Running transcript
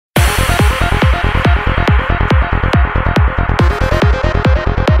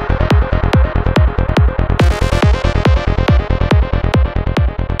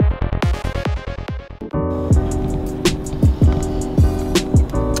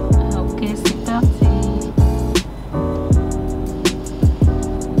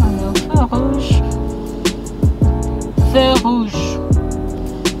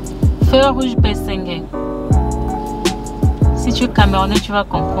rouge Bessengue. Si tu es camerounais, tu vas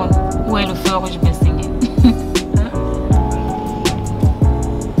comprendre où est le feu rouge Bessengue.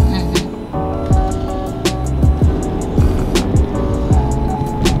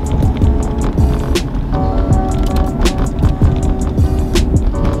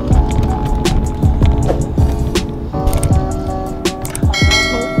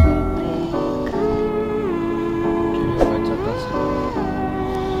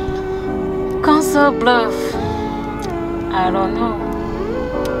 Console bluff. I don't know.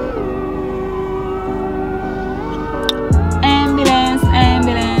 Ambulance,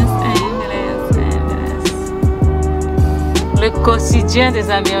 ambulance, ambulance, ambulance. Le quotidien des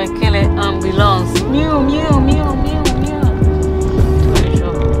Américains, les ambulances. Miaou, miaou, miaou, miaou, miaou. Tous les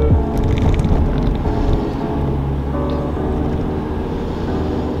jours.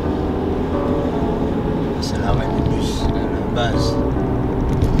 C'est l'arrêt du bus, la base.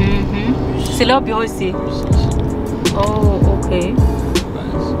 C'est leur bureau ici. Oh, ok.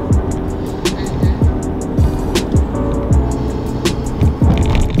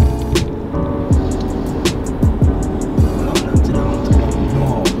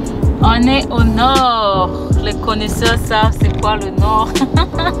 On est au nord. Les connaisseurs savent c'est quoi le nord.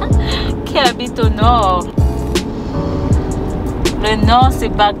 Qui habite au nord? Le nord c'est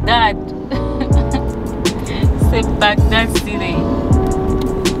Bagdad. C'est Bagdad City.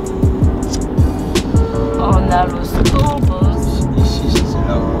 On a le Stobos. Ici, c'est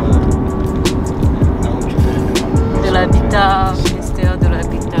là où tu fais de l'habitat, ministère de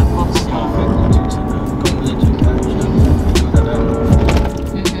l'habitat. Ici, en fait, comme vous êtes une cage, vous avez un enfant.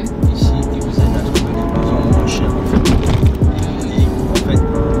 Ici, il vous aide à trouver des maisons moins chères. Et en fait,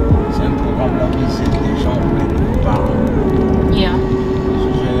 c'est un programme là qui aide des gens auprès de vos parents. Yeah.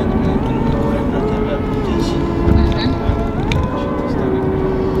 J'ai un de mes collègues là qui avait habité ici.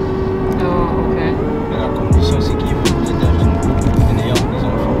 C'est qu'il faut vous aider en ayant des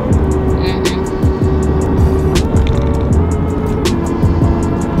enfants.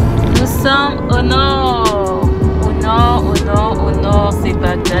 Nous sommes au nord. Au nord, au nord, au nord, c'est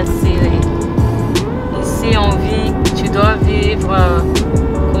Bagdad City. Ici on vit, tu dois vivre,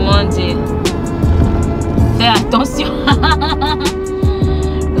 comment dire, fais attention.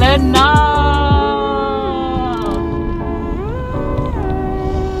 Le nord.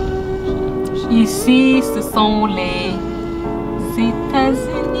 Ici, ce sont les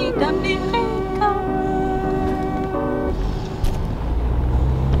États-Unis d'Amérique.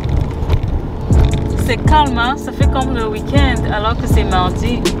 C'est calme, hein? Ça fait comme le week-end alors que c'est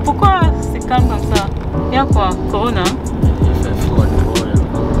mardi. Pourquoi c'est calme comme ça? Il y a quoi? Corona? Il fait froid dehors.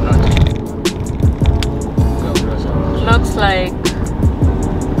 Looks like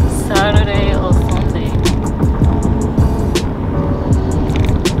Saturday or Sunday.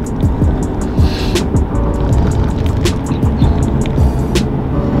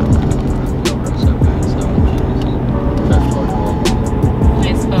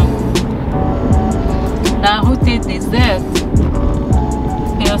 La route est déserte.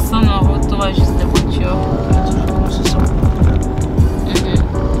 Personne en route, on voit juste des voitures. C'est ça.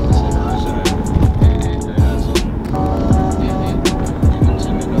 C'est la zone. C'est une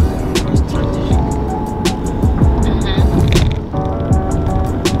zone stratégique.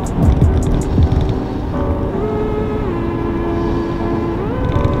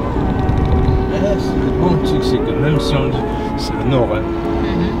 Le bon truc, c'est que même si on dit c'est le nord, hein,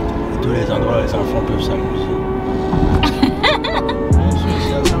 tous les endroits, les enfants peuvent s'amuser.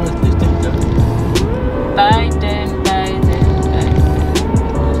 Ça reste les States. Biden.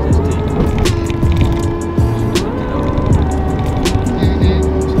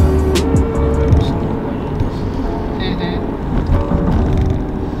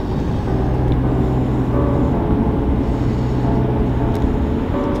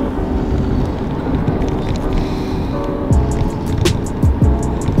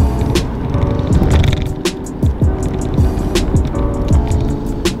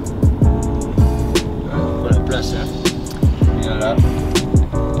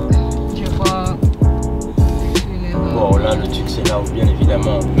 Bon, là, le truc, c'est là où, bien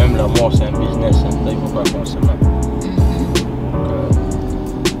évidemment, même la mort, c'est un business. Hein. Là, il ne faut pas qu'on se mette.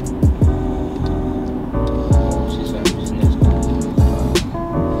 Si c'est un business, bien évidemment,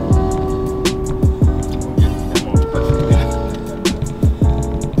 on ne peut pas faire bien.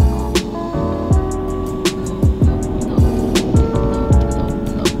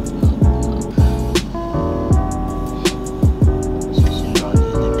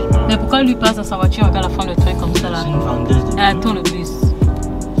 Mais pourquoi lui passe dans sa voiture à la fin le truc comme ça là? C'est une vendeuse de Elle attend le bus.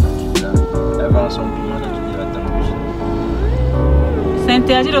 Elle vend son piment, là, tu dis, attends le bus. C'est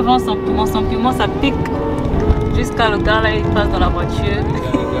interdit de vendre son piment. Son piment, ça pique. Jusqu'à le gars là, il passe dans la voiture.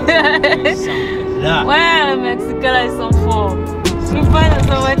 Là. Ouais, les Mexicains là, ils sont forts. Il passe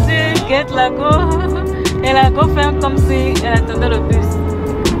dans sa voiture, guette la go. Et la go fait comme si elle attendait le bus.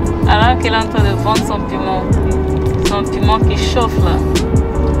 Alors qu'elle est en train de vendre son piment. Son piment qui chauffe là.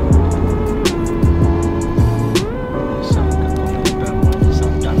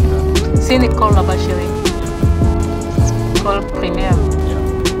 C'est une école là-bas, chérie. École primaire.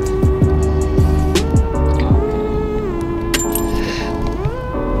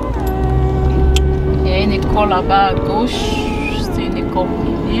 Il y a une école là-bas à gauche. C'est une école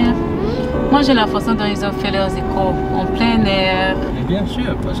primaire. Moi, j'ai la façon dont ils ont fait leurs écoles en plein air. Mais bien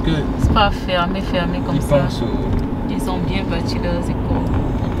sûr, parce que c'est pas fermé comme ça. Ils ont bien bâti leurs écoles.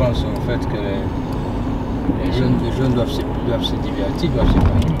 Je pense au fait que les jeunes doivent se divertir, doivent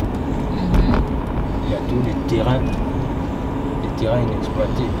s'épanouir. Il y a tous les terrains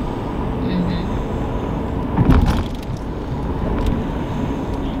inexploités.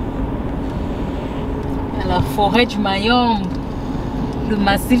 La forêt du Mayombe, le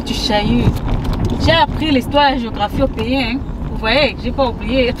massif du Chahut. J'ai appris l'histoire et la géographie au pays. Hein. Vous voyez, j'ai pas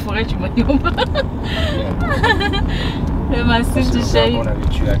oublié la forêt du Mayombe. Le massif du Chahut.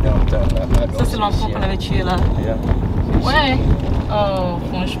 Ça, c'est l'enfant qu'on avait tué là. Ouais. Oh,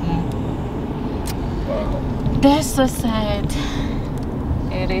 franchement. That's so sad.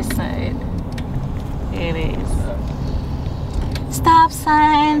 It is sad. It is. Stop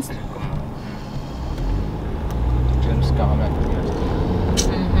signs.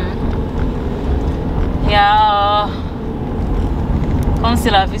 Yeah. Comme c'est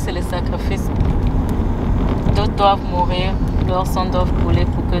la vie, c'est le sacrifice. D'autres doivent mourir, leurs sangs doivent couler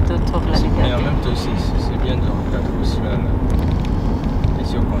pour que d'autres trouvent la liberté. Mais en même temps, c'est bien de regarder aussi les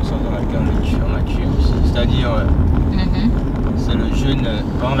circonstances dans lesquelles on a tué aussi. C'est-à-dire, c'est le jeune,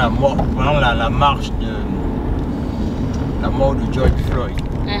 pendant la marche de la mort de George Floyd.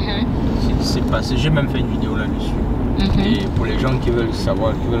 C'est passé, j'ai même fait une vidéo là-dessus. Et pour les gens qui veulent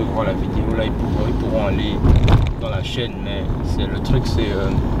savoir, qui veulent voir la vidéo là, ils pourront aller dans la chaîne. Mais le truc, c'est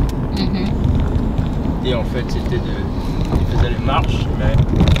l'idée en fait, c'était il faisait les marches, mais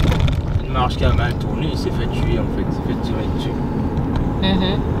une marche qui a mal tourné, il s'est fait tuer en fait, il s'est fait tirer dessus.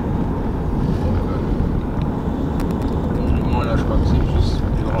 Donc, moi là, je crois que c'est juste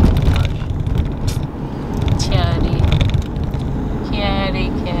le grand montage.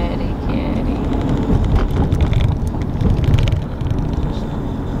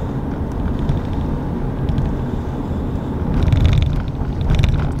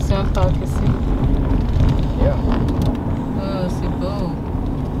 C'est un parc ici. Oh, c'est beau.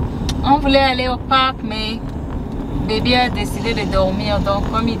 On voulait aller au parc, mais bébé a décidé de dormir.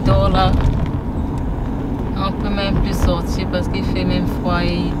 Donc, comme il dort là, on peut même plus sortir parce qu'il fait même froid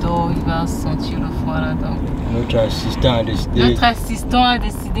et il dort. Il va sentir le froid là. Donc, notre assistant a décidé. Notre assistant a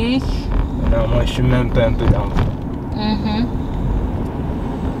décidé. Non, moi je suis même pas un peu d'enfant.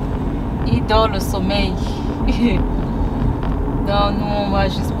 Il dort le sommeil. Donc nous on va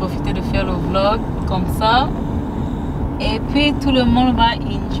juste profiter de faire le vlog comme ça. Et puis tout le monde va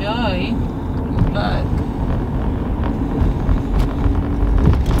enjoy le vlog.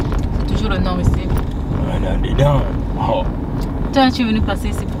 C'est toujours le nord ici. Voilà, dedans. Oh. Toi tu es venu passer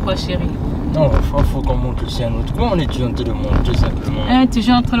ici pourquoi chérie? Non, il faut qu'on montre aussi un autre. Comment on est toujours en train de montrer simplement? On est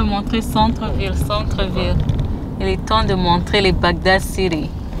toujours en train de montrer centre-ville, centre-ville. Il est temps de montrer les Bagdad City.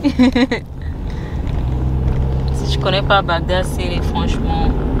 Si tu connais pas Bagdad City, franchement,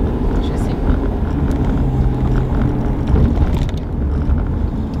 je sais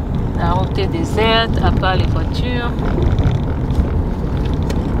pas. La route est déserte, à part les voitures.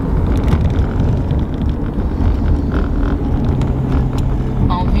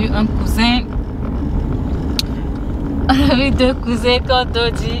 On a vu un cousin. On a vu deux cousins quand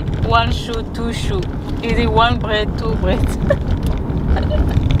on dit one shoe, two shoe. Il dit one bread, two bread.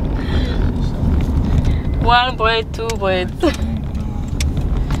 One bread, two bread.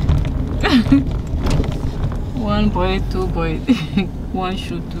 One bread, two bread. One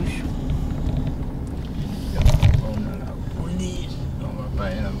shoe, two shoe. On a la police. On va pas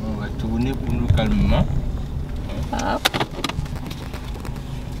aller là-bas, on va tourner pour nous calmement. Hop.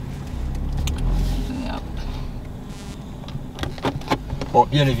 Bon,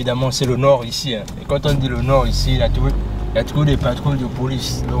 bien évidemment, c'est le nord ici. Hein. Et quand on dit le nord ici, il y a toujours des patrouilles de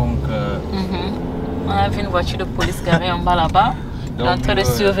police. Donc, on a vu une voiture de police garée en bas là-bas, en train de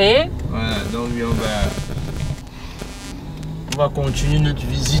surveiller. Voilà, donc on va continuer notre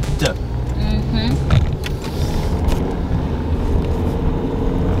visite. Donc,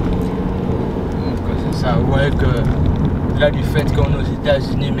 c'est ça, vous voyez que au-delà du fait qu'on est aux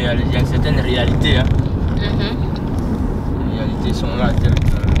États-Unis, mais il y a une certaine réalité. Hein. Les réalités sont là, telles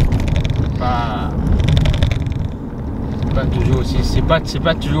que pas toujours aussi. C'est pas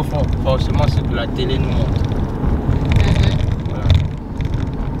toujours forcément ce que la télé nous montre. Voilà.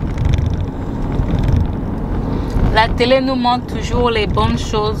 La télé nous montre toujours les bonnes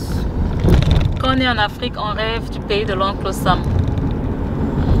choses. Quand on est en Afrique, on rêve du pays de l'oncle Sam.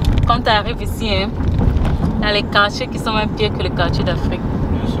 Quand tu arrives ici, hein, il y a les quartiers qui sont même pires que les quartiers d'Afrique.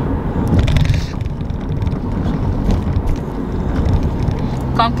 Bien sûr.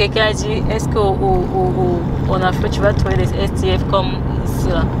 Quand quelqu'un a dit, est-ce qu'en Afrique tu vas trouver des SDF comme ici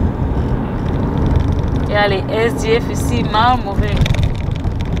là? Il y a les SDF ici, mal mauvais.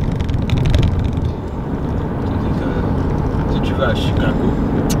 Si tu vas à Chicago,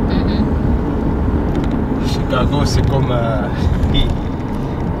 Chicago c'est comme un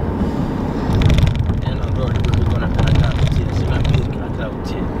endroit qu'on appelle la gare routière, c'est la pire que la gare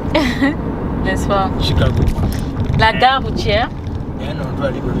routière. N'est-ce pas? Chicago. La gare routière. Il y a un endroit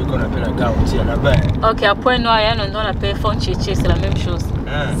à Libreville qu'on appelle la gare routière là-bas. Hein. Ok, à Point-Noir, il y a un endroit qu'on appelle Font-Tchétché, c'est la même chose.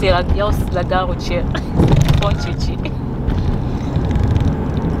 C'est la gare routière. Font-Tchétché.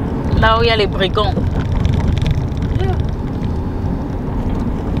 Là où il y a les brigands. Il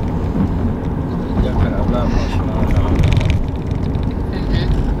y a que là-bas, franchement.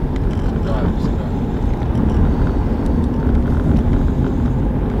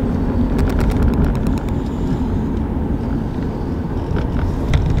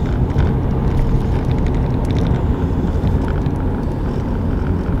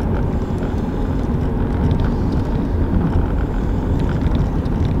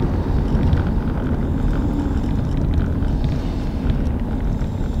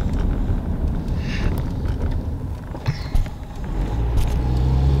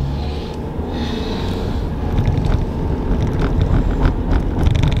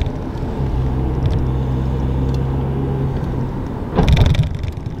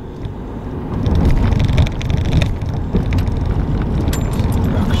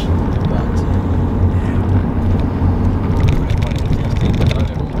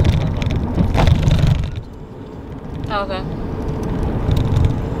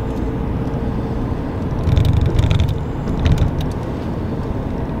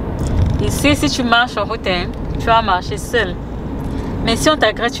 Ici, si tu marches en route, hein, tu vas marcher seul. Mais si on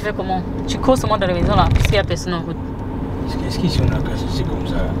t'agresse, tu fais comment? Tu cours seulement dans la maison là, puisqu'il n'y a personne en route. Est-ce qu'ici on agresse, c'est comme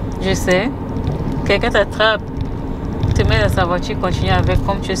ça? Je sais. Quelqu'un t'attrape, te met dans sa voiture, continue avec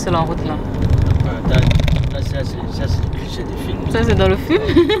comme tu es seul en route là. Là, ça c'est des films. Ça c'est dans le film.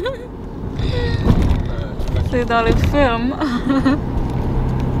 C'est dans le film.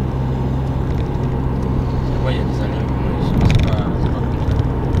 Il y a des aléas, c'est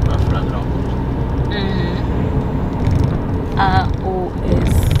pas flagrant.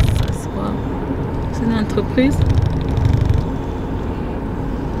 AOS, c'est quoi? C'est une entreprise?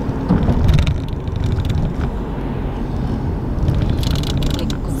 Les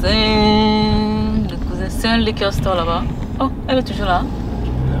cousins, c'est un liquor store là-bas. Oh, elle est toujours là.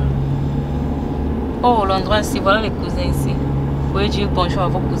 Oh, l'endroit ici, voilà les cousins ici. Vous pouvez dire bonjour à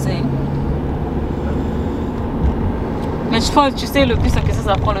vos cousins. Mais je pense, tu sais, le bus en question,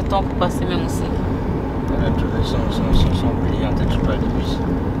 ça prend le temps pour passer même aussi. Elle a trouvé son client, tu parles de bus.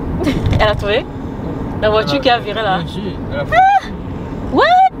 Elle a trouvé? La voiture qui a viré là? Oui, elle a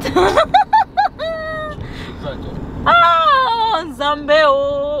What? Ah, Nzambe,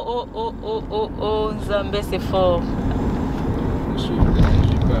 oh, Nzambe, c'est fort. Je suis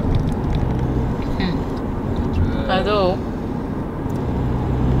pas. Pardon.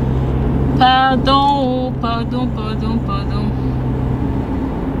 Pardon.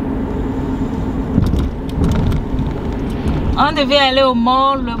 On devait aller au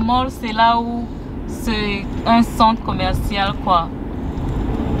mall. Le mall, c'est là où c'est un centre commercial, quoi.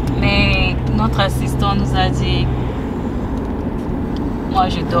 Mais notre assistant nous a dit, moi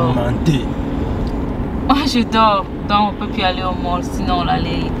je dors. Menté. Moi je dors, donc on peut plus aller au mall, sinon on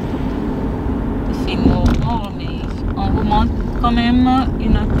allait filmer au mall, mais on vous montre quand même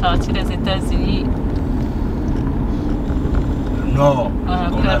une autre partie des États-Unis. Le nord,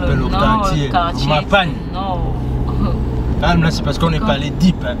 qu'on appelle le quartier. Non. Ah, là c'est parce qu'on n'est pas allé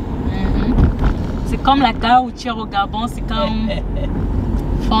deep. Hein. C'est comme la gare routière au Gabon, c'est comme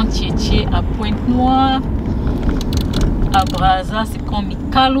Font-Tchétché à Pointe-Noire. À Brazza, c'est comme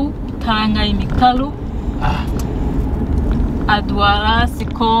Mikalu, Taranga et Mikalu. À Douala,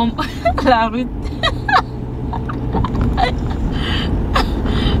 c'est comme la rue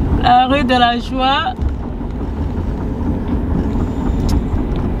de la joie.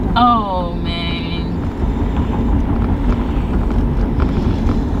 Oh man.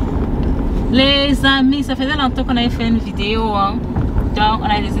 Les amis, ça faisait longtemps qu'on avait fait une vidéo, hein. Donc on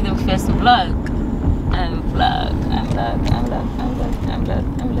a décidé de vous faire ce vlog.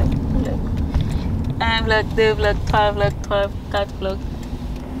 Un vlog, 2 vlogs, 3 vlogs, 4 vlogs.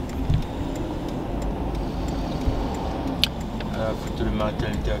 La photo de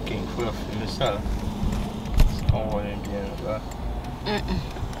mentalité à King faut filmer ça. On voit bien là-bas.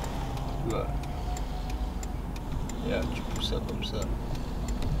 Tu vois. Yeah, tu pousses ça comme ça.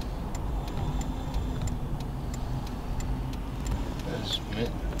 Mais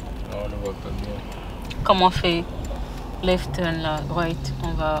on ne voit pas bien. Comment on fait left turn là, right?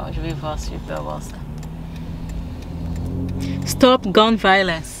 Je vais voir si je peux avoir ça. Stop gun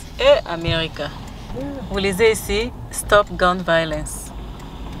violence. Et America. Vous lisez ici, stop gun violence.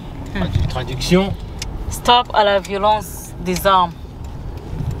 Traduction. Stop à la violence des armes.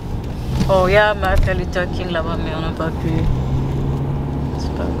 Oh, il y a Martin Luther King là-bas, mais on n'a pas pu.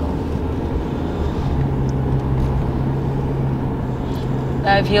 C'est pas grave.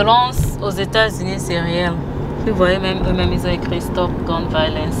 La violence aux États-Unis, c'est réel. Vous voyez, même eux-mêmes, ils ont écrit Stop Gun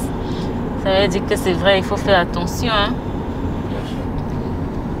Violence. Ça veut dire que c'est vrai, il faut faire attention. Hein?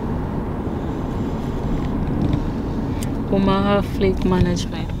 Omaha Fleet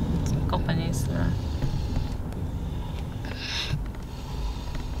Management. C'est une compagnie, ça.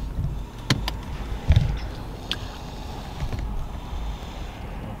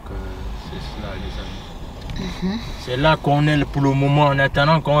 C'est cela, les amis. C'est là qu'on est pour le moment, en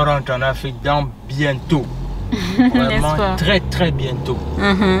attendant qu'on rentre en Afrique dans bientôt. Vraiment très bientôt.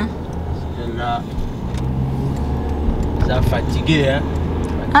 C'est là. Ça a fatigué, hein.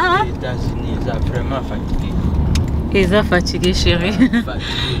 Les États-Unis, ça a vraiment fatigué. Ils ont fatigué, chérie.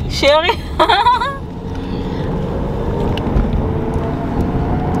 Chérie.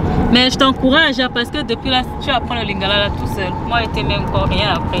 Mais je t'encourage, hein, parce que depuis là, tu apprends le lingala là tout seul. Moi, j'étais même encore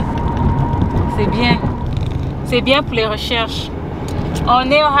rien après. C'est bien. C'est bien pour les recherches. On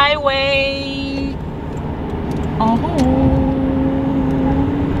est au highway. En haut.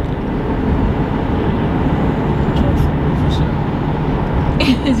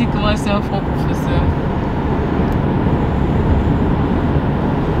 J'ai commencé un faux professeur.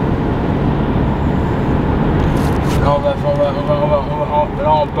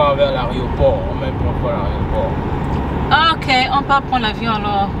 Là, on part vers l'aéroport. On met pas l'aéroport. Ah, ok, on part prendre l'avion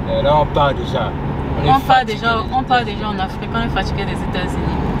alors. Et là, on part déjà. On part déjà en Afrique. On est fatigué des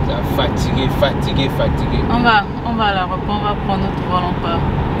États-Unis. Fatigué. On va à l'aéroport, on va prendre notre vol, on part.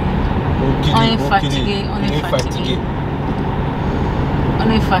 On est fatigué. On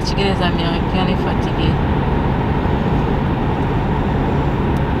est fatigué les Américains, on est fatigué.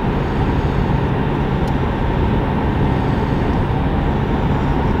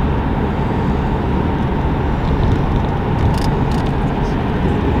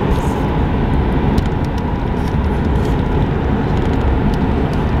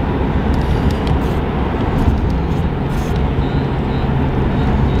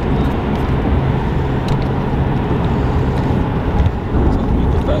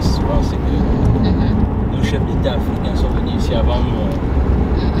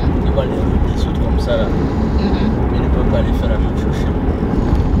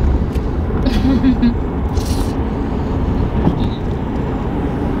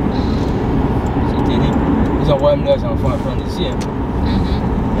 Les enfants apprennent ici. Hein.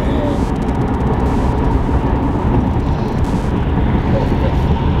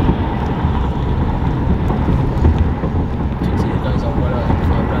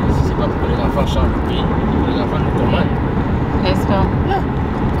 C'est pas pour que les enfants changent le pays, pour que les enfants nous commandent. N'est-ce pas?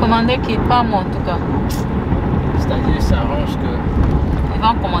 Commander qui est pas moi en tout cas. C'est-à-dire ça arrange que. Ils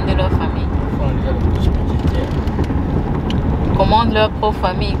vont commander leur famille. Commande leur propre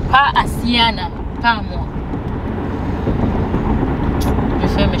famille, pas à Siana, pas à moi. Je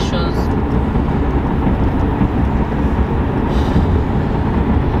fais mes choses.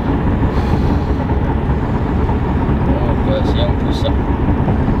 C'est un peu ça.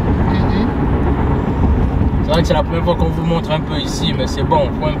 C'est vrai que c'est la première fois qu'on vous montre un peu ici, mais c'est bon,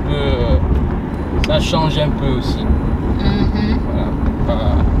 faut un peu. Ça change un peu aussi.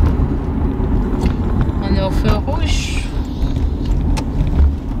 Voilà. On est au feu rouge.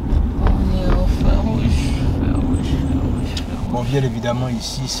 Bon, bien évidemment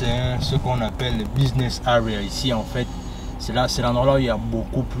ici c'est ce qu'on appelle le business area. Ici en fait c'est l'endroit où il y a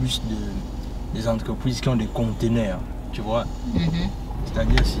beaucoup plus des entreprises qui ont des conteneurs, tu vois.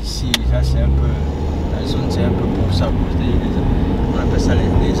 C'est-à-dire ici, ça c'est un peu la zone, c'est un peu pour ça, on appelle ça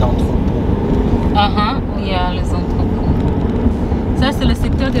les entrepôts. Il y a les entrepôts. Ça c'est le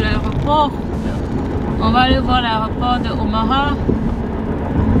secteur de l'aéroport. On va aller voir l'aéroport de Omaha.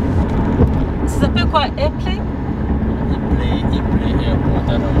 s'appelle quoi? Airplay? Airplay airport,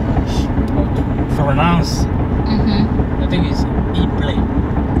 I don't know. Pronounce. I think it's Airplay.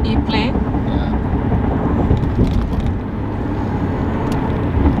 Airplay? Yeah.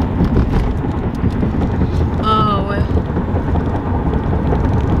 Oh ouais.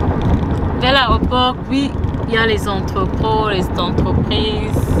 Vers l'aéroport, oui, il y a les entrepôts, les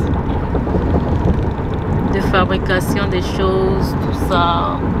entreprises de fabrication des choses, tout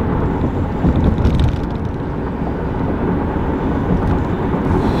ça.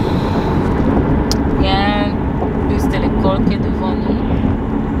 Il y a un bus de l'école qui est devant nous.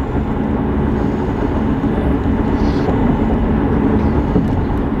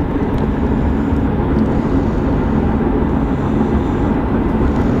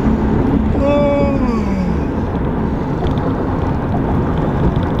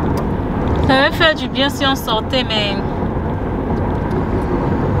 Ça va faire du bien si on sortait, mais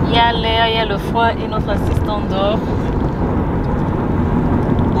il y a l'air, il y a le froid et notre assistant dort.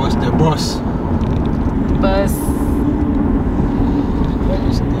 Boss the boss. Boss.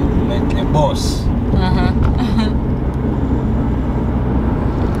 Mettre les boss.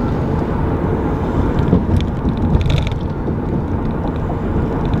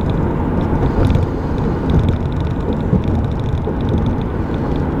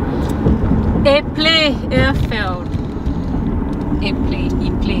 Airplay Airfield. Airplay.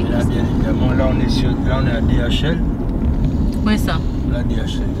 Là, bien évidemment, là on est à DHL. Oui, ça. Là,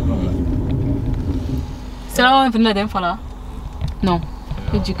 DHL devant là. C'est là où on est venu la dernière fois là? Non.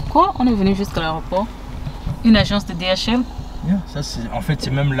 Et du coup, quoi? On est venu jusqu'à l'aéroport. Une agence de DHL? Yeah, ça c'est, en fait,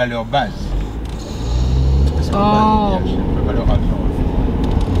 c'est même là leur base. C'est leur Oh. base de DHL, pas leur avion.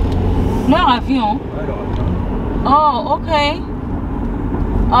 Leur avion? Ouais, leur avion. Oh, ok.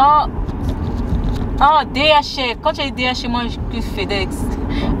 Oh, DHL. Quand tu as dit DHL, moi je suis FedEx.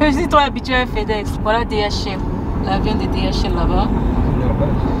 Même si toi habitué à FedEx, voilà DHL. L'avion de DHL là-bas. C'est leur base.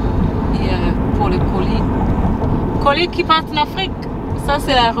 Et pour les colis. Colis qui partent en Afrique. Ça,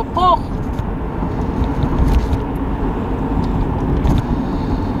 c'est l'aéroport.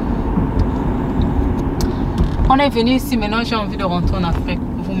 On est venu ici, maintenant j'ai envie de rentrer en Afrique,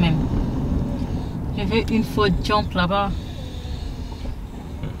 vous-même. Je veux une faute jump là-bas.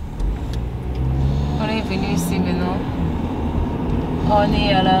 On est venu ici maintenant. On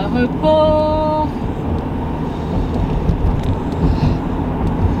est à l'aéroport.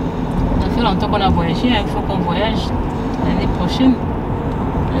 Ça fait longtemps qu'on a voyagé, hein. Il faut qu'on voyage l'année prochaine.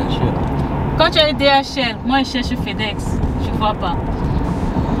 Bien sûr. Quand tu as DHL, moi je cherche FedEx, je vois pas.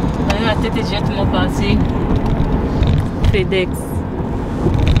 La tête est directement partie. FedEx.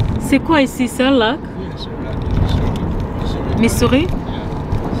 C'est quoi ici, c'est un lac? Oui, c'est un lac. Missouri?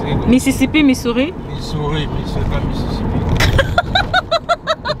 Yeah. Mississippi, Missouri? Missouri, mais c'est pas Mississippi.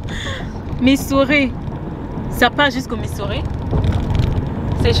 Missouri. Ça part jusqu'au Missouri?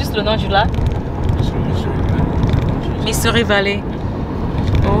 C'est juste le nom du lac? Missouri Valley.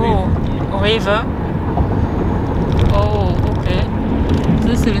 Oh, River. Oh, ok.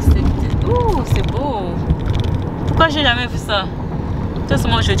 Ça c'est le septième. Oh, c'est beau. Pourquoi j'ai jamais vu ça? C'est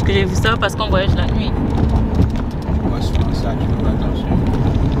seulement aujourd'hui que j'ai vu ça parce qu'on voyage la nuit. Moi, souvent ça, tu fais pas attention.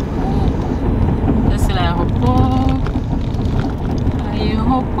 Là c'est l'aéroport.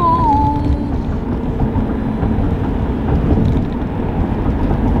 Aéroport.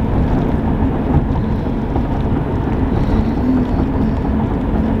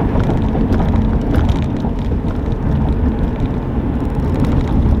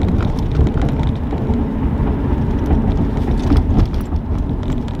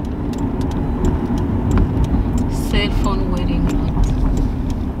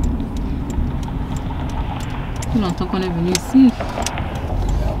 Longtemps qu'on est venu ici.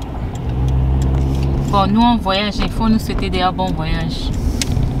 Bon, nous on voyage, il faut nous souhaiter des bons voyages.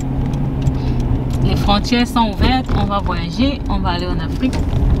 Les frontières sont ouvertes, on va voyager, on va aller en Afrique.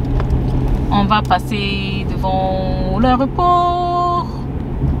 On va passer devant l'aéroport.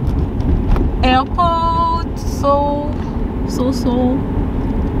 Airport,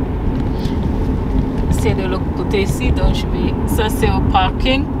 c'est de l'autre côté ici, donc je vais. Ça c'est au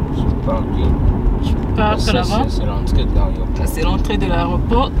parking. Parking. Parc là-bas. C'est l'entrée de l'aéroport. C'est l'entrée de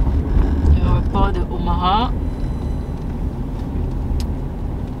l'aéroport. L'aéroport de Omaha.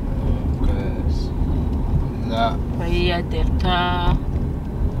 Donc, là. Vous voyez, il y a Delta.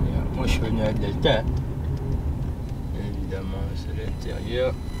 Moi je suis venu à Delta. Évidemment, c'est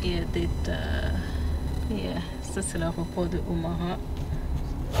l'intérieur. Il y a Delta. Ça c'est l'aéroport de Omaha.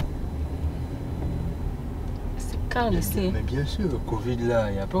 C'est calme ici. Mais bien sûr, le Covid là,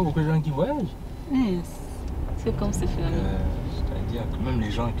 il n'y a pas beaucoup de gens qui voyagent. Yes. C'est comme c'est fermé. C'est-à-dire que même les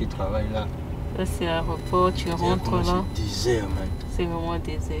gens qui travaillent là, Ça c'est l'aéroport, tu rentres là. C'est désert, man. C'est vraiment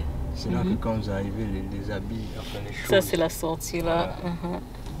désert. C'est là que quand vous arrivez, les habits, enfin les choses. Ça c'est la sortie là.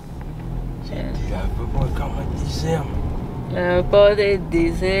 C'est l'aéroport est quand même désert. L'aéroport est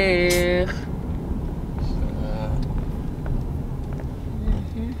désert.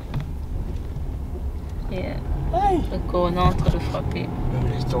 Yeah. Encore on est en train de frapper.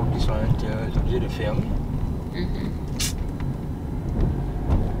 Même les stores qui sont à l'intérieur, ils sont obligés de fermer.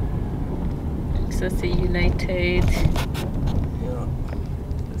 Ça c'est United. Yeah.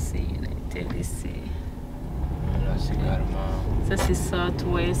 Ça c'est United ici. Là c'est calme. Ça c'est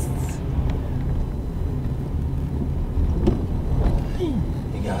Southwest.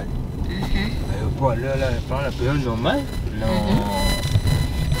 Regarde. L'aéroport là, pendant la période normale, là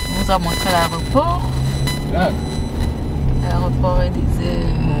On vous a montré l'aéroport. là. L'aéroport est désert.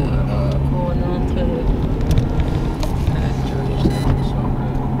 On est en train de...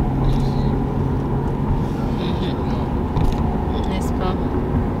 N'est-ce pas?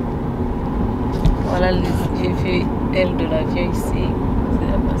 Voilà, j'ai vu l'aile de l'avion ici. C'est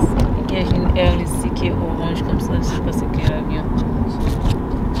là-bas. Il y a une aile ici qui est orange comme ça. Je sais pas ce qu'est l'avion.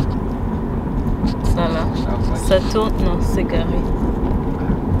 Ça là. Ça tourne. Non, c'est garé.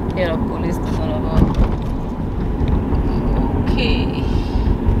 Il y a la police devant là-bas. Ok.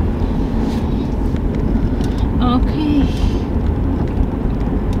 Ok.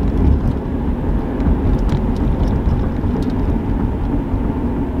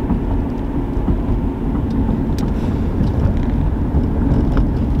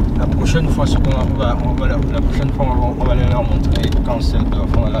 La prochaine fois, la prochaine fois, on va leur montrer cancel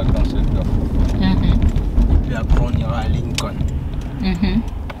d'offre. On va la cancel d'offre. Et puis après, on ira à Lincoln. Un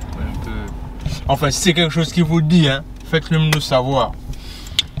peu. Enfin, si c'est quelque chose qui vous dit, hein, faites-le nous savoir.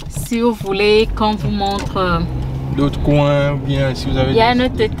 Si vous voulez qu'on vous montre D'autres coins, ou bien si vous avez. il y a un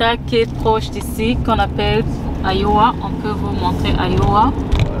autre état qui est proche d'ici qu'on appelle Iowa. On peut vous montrer Iowa.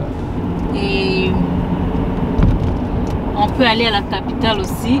 Voilà. Et on peut aller à la capitale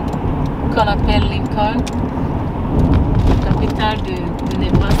aussi qu'on appelle Lincoln. Capitale de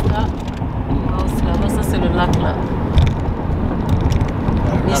Nebraska. Là-bas, ça c'est le lac là.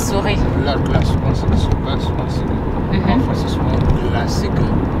 Missouri. Le lac là, souvent c'est parfois c'est souvent glacé que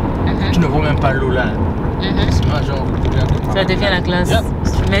tu ne vois même pas l'eau là. C'est pas genre Ça devient la glace. Yep.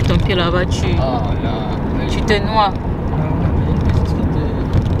 Si tu mets ton pied là-bas, tu te noies.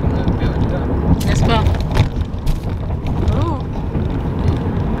 N'est-ce pas? Oh.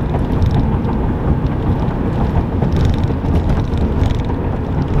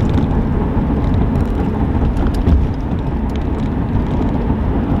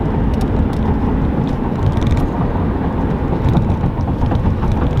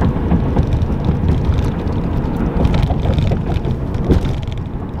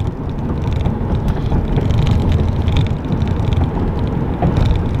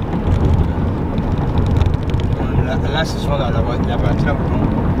 Là, ce sont la voiture,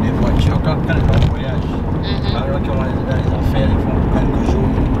 les voitures, quand elles vont en voyage, alors qu'ils ont les affaires, ils font quelques jours,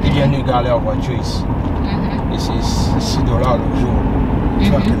 ils viennent regarder leur voiture ici. Et c'est 6 $ le jour. Tu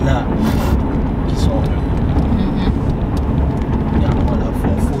vois que là, qui sont là. Et après, là,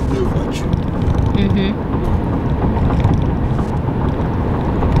 il faut 2 voitures.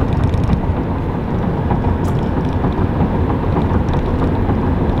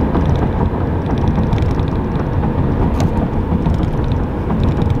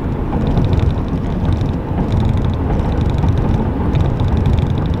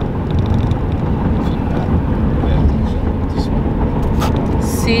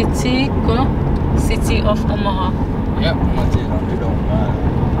 City of Omaha. Yeah,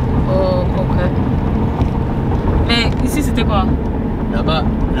 Oh, ok. Mais ici c'était quoi? là-bas,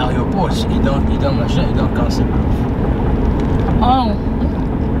 l'aéroport, il donne machin, il donne cancel. Oh,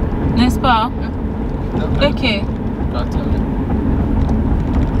 n'est-ce pas? Ok.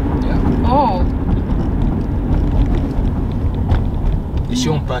 Oh. Et si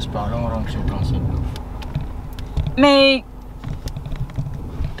on passe par là, on rentre sur cancel. Mais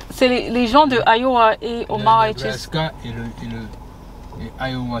c'est les gens de Iowa et Omaha et Nebraska et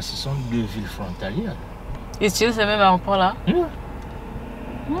Iowa, ce sont 2 villes frontalières. Et tu sais, c'est même aéroport là?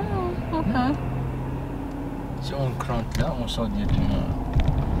 Ok. Si on rentre là, on sort directement.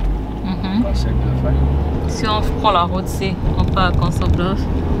 Si Si on prend la route, on part à Council Bluff.